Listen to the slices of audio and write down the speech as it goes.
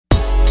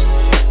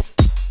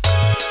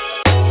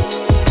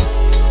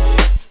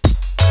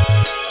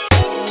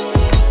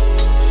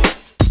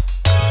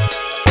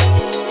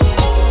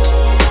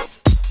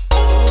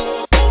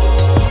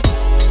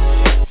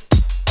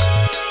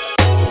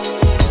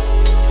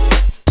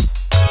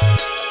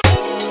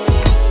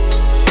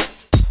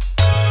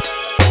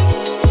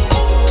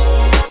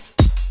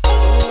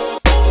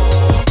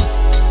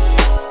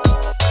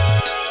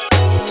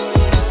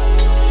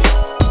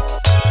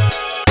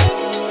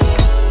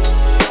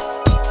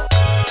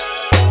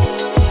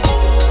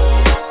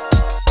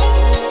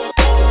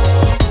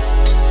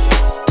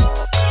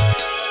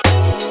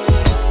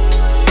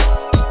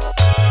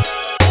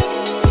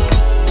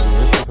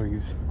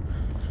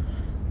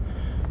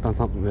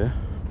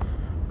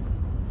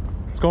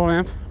going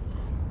on, Amph?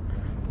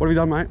 What have you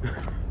done, mate?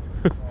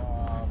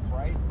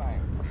 Braid,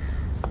 mate.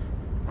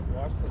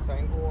 What's the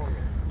tangle on me?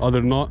 Oh,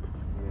 did it not?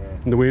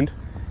 Yeah. In the wind?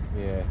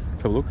 Yeah.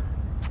 Let's have a look.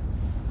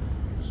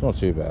 It's not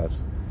too bad.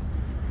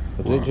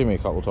 It did Jimmy a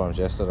couple of times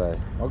yesterday.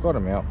 I got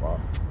him out, but...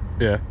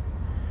 Yeah.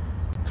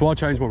 So I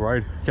changed my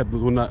braid. Kept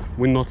doing that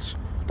wind knots.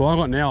 The one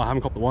I got now, I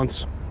haven't copped it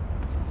once.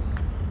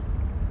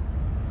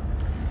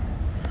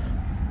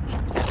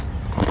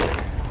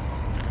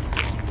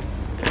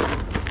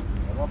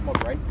 I love my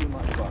braid too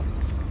much, but...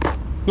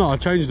 No, I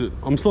changed it.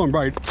 I'm still on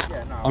braid.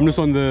 Yeah, no. I'm just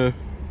on the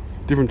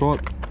different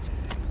type.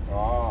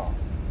 Oh.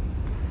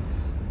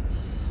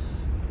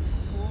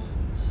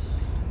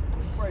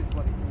 This braid's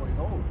bloody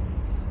 $40.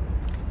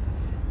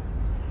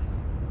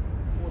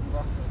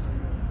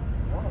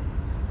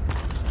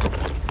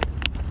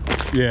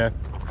 Yeah.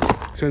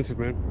 Expensive,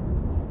 man.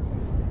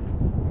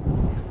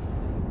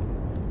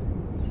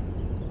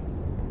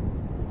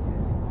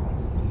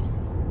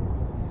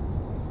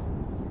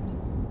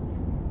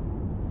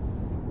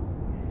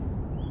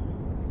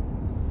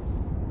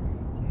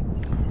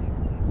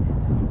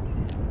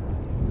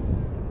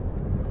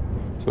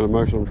 So the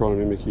motion I'm trying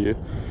to mimic here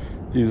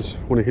is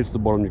when it hits the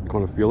bottom, you can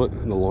kind of feel it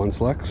and the line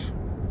slacks.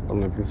 I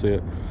don't know if you can see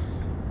it.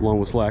 The line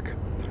will slack,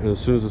 and as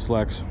soon as it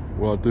slacks,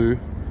 what I do,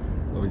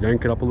 I'll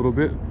yank it up a little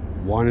bit,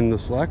 wind in the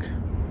slack,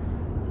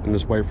 and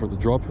just wait for it to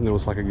drop, and then it'll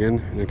slack again,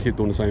 and then keep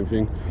doing the same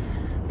thing.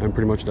 And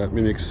pretty much that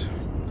mimics.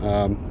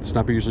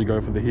 Snapper usually go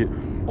for the hit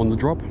on the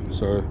drop,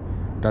 so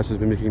that's just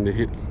mimicking the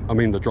hit. I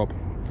mean the drop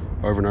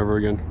over and over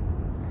again.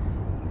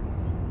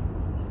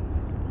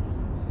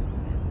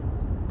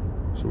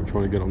 So we're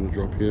trying to get on the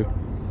drop here.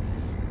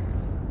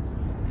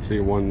 So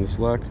you wind in the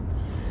slack,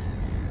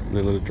 and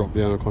then let it drop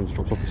down. It kind of just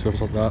drops off the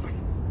surface like that.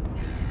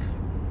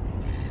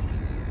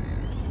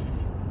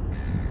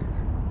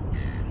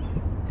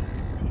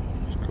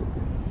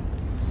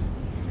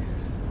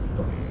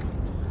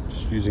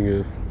 Just using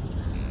a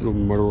little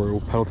motor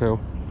oil paddle tail.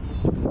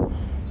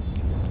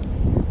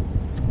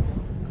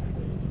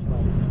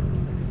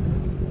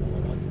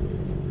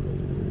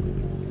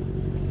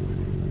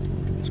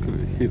 Just got a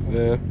hit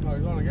there. Oh,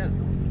 he's on again.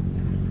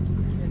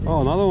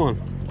 Oh, another one.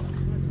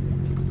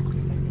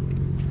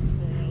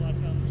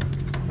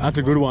 That's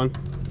a good one.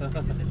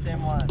 This is the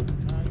same one.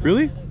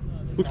 Really?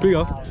 Looks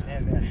bigger. Wow,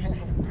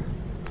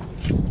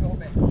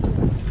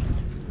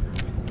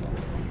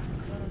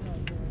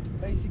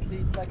 basically,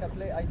 it's like I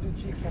do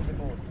jig from the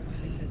boat.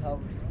 This is how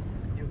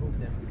you hook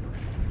them.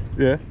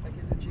 Yeah. I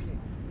can do jigging.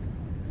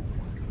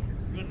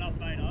 Good enough,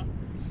 mate, huh?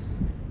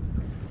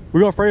 We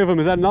got 3 of them.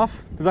 Is that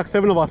enough? There's like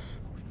 7 of us.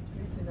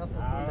 It's enough for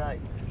 2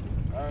 nights.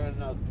 I don't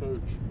know,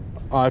 2.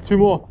 Alright, 2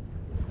 more.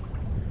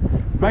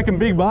 Make them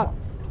big, but.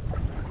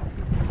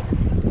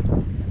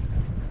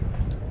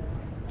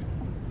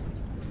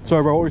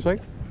 Sorry, bro, what were you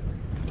saying?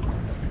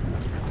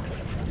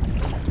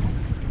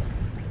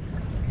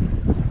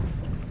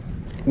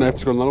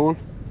 Naf's got another one.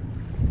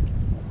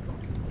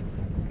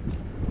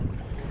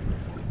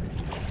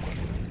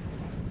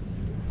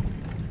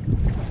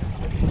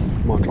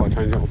 Might try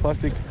changing out the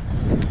plastic.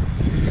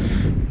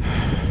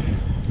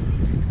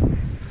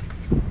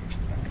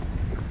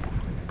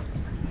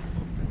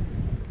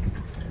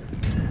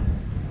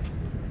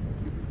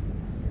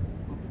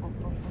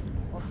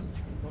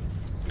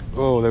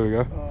 Oh, there we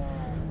go.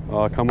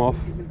 Come off.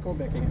 He will go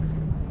back again.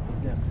 He's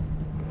there.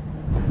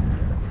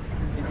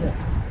 He's there.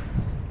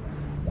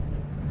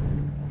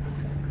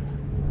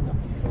 No,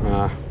 he's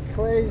gone.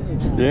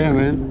 Crazy. Yeah,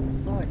 man.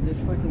 Fuck, that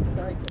fucking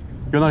cycle.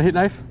 You got another hit,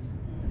 Naf?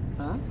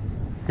 Huh?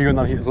 You got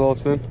another hit as well,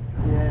 then?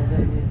 Yeah,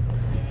 they're here.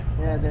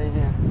 Yeah, they're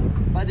here.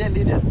 But they're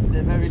little.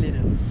 They're very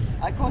little.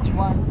 I caught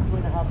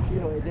 1.5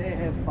 kilo. They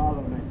have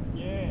follow, man.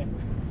 Yeah.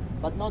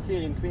 But not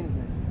here in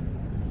Queensland.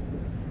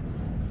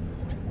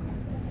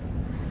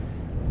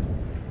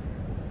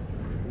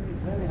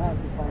 It's very hard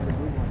to find a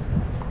good one.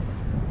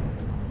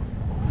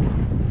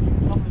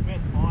 Some of the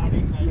best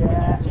mining, they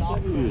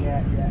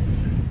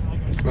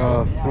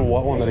Little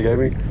white one that he gave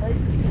me.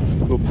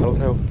 Little paddle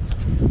tail.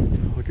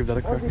 I'll give that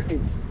a crack.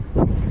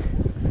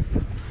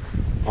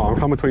 Oh, I'm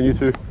coming between you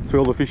two. That's where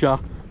all the fish are.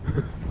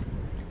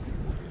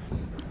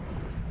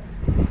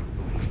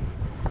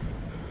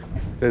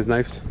 There's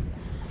Nafes.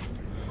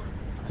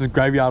 This is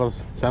graveyard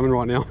of salmon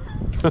right now.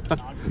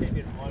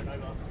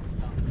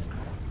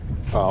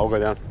 Oh, I'll go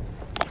down.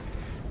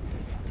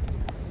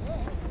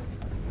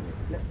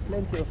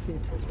 Plenty of fish.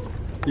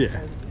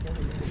 Yeah.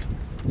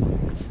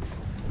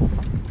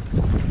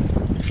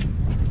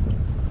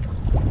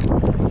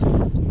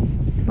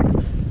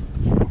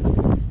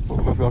 Oh,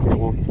 hopefully I can get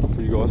one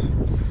for you guys.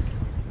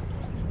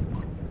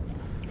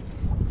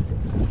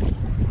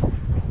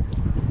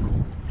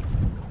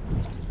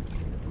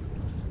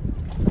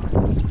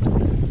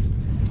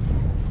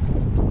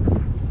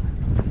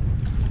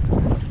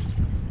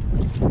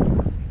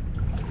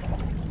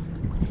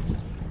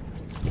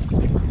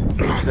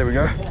 There we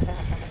go.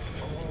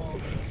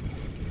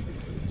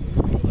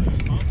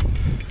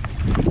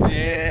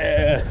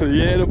 Yeah,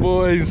 yeah, the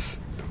boys.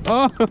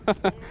 Oh,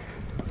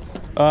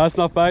 that's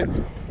enough bait.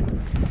 This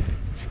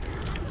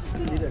is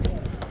too little.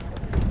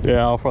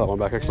 Yeah, I'll throw that one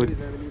back actually.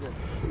 Very little.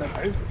 It's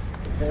like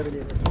very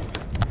little.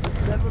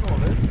 7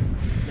 or 8?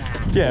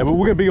 Nah. Yeah, but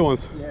we'll get bigger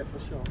ones. Yeah, for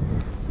sure.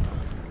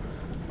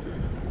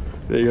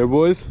 There you go,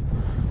 boys.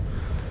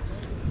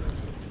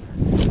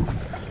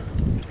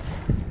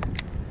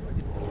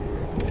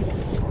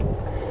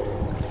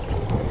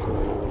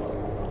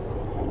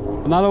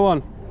 Another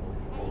one.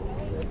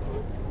 That's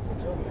good. Good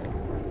job,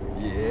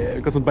 man. Yeah,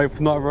 got some bait for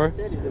tonight, bro. I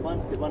tell you, the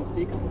 1.6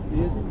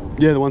 you using?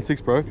 Yeah, the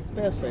 1.6, bro. It's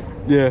perfect.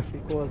 Yeah.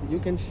 Because you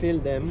can feel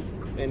them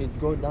and it's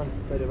going down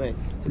straight away.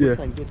 So Yeah. it's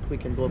like good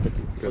quick and drop it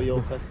for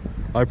your customer.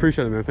 I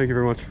appreciate it, man. Thank you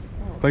very much.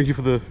 Thank you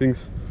for the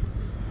things.